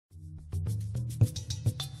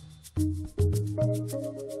Hi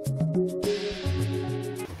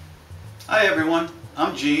everyone,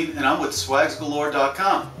 I'm Gene and I'm with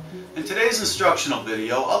swagsgalore.com. In today's instructional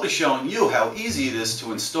video, I'll be showing you how easy it is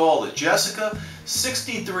to install the Jessica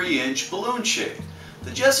 63-inch balloon shade. The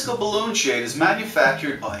Jessica balloon shade is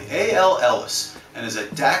manufactured by A.L. Ellis and is a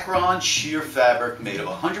Dacron sheer fabric made of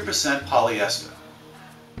 100% polyester.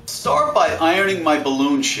 Start by ironing my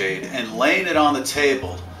balloon shade and laying it on the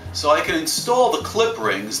table so I can install the clip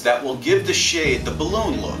rings that will give the shade the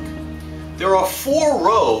balloon look. There are 4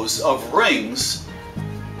 rows of rings,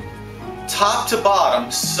 top to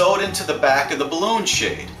bottom, sewed into the back of the balloon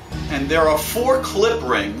shade. And there are 4 clip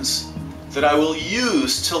rings that I will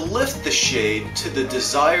use to lift the shade to the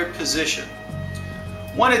desired position.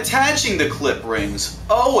 When attaching the clip rings,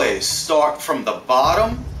 always start from the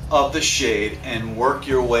bottom of the shade and work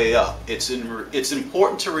your way up. It's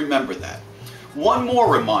important to remember that. One more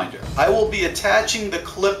reminder, I will be attaching the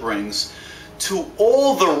clip rings to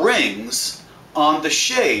all the rings on the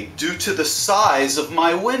shade due to the size of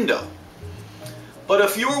my window. But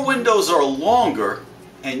if your windows are longer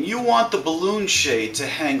and you want the balloon shade to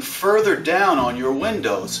hang further down on your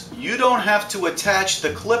windows, you don't have to attach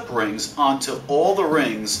the clip rings onto all the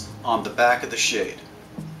rings on the back of the shade.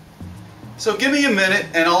 So give me a minute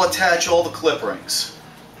and I'll attach all the clip rings.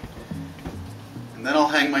 And then I'll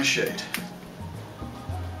hang my shade.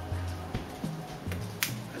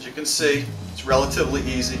 As you can see, it's relatively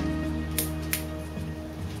easy.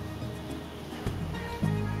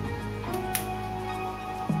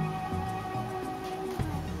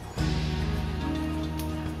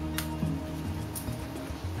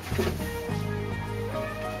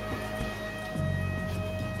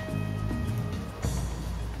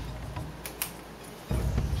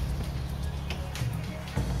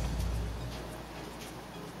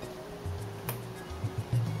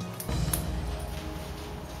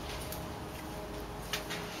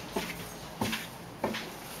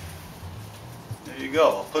 There you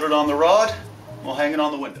go. I'll put it on the rod, we'll hang it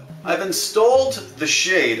on the window. I've installed the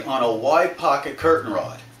shade on a wide pocket curtain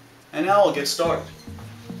rod, and now I'll get started.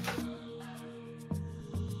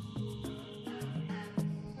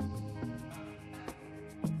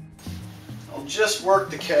 I'll just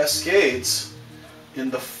work the cascades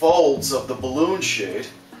in the folds of the balloon shade,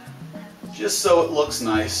 just so it looks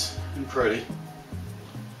nice and pretty.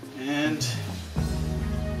 And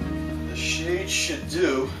the shade should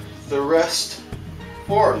do the rest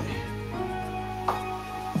for me.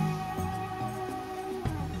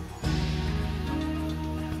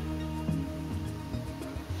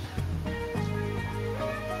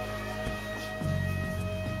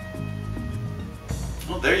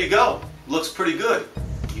 Well, there you go. Looks pretty good,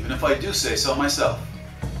 even if I do say so myself.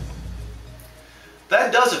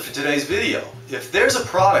 That does it for today's video. If there's a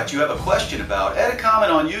product you have a question about, add a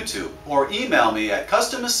comment on YouTube or email me at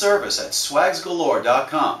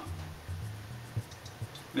customerservice@swagsgalore.com.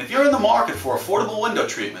 And if you're in the market for affordable window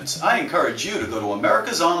treatments, I encourage you to go to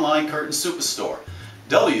America's online curtain superstore,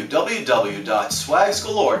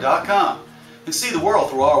 www.swagsgalore.com, and see the world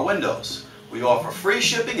through our windows. We offer free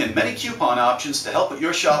shipping and many coupon options to help with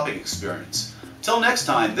your shopping experience. Till next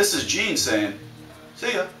time, this is Gene saying,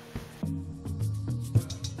 see ya.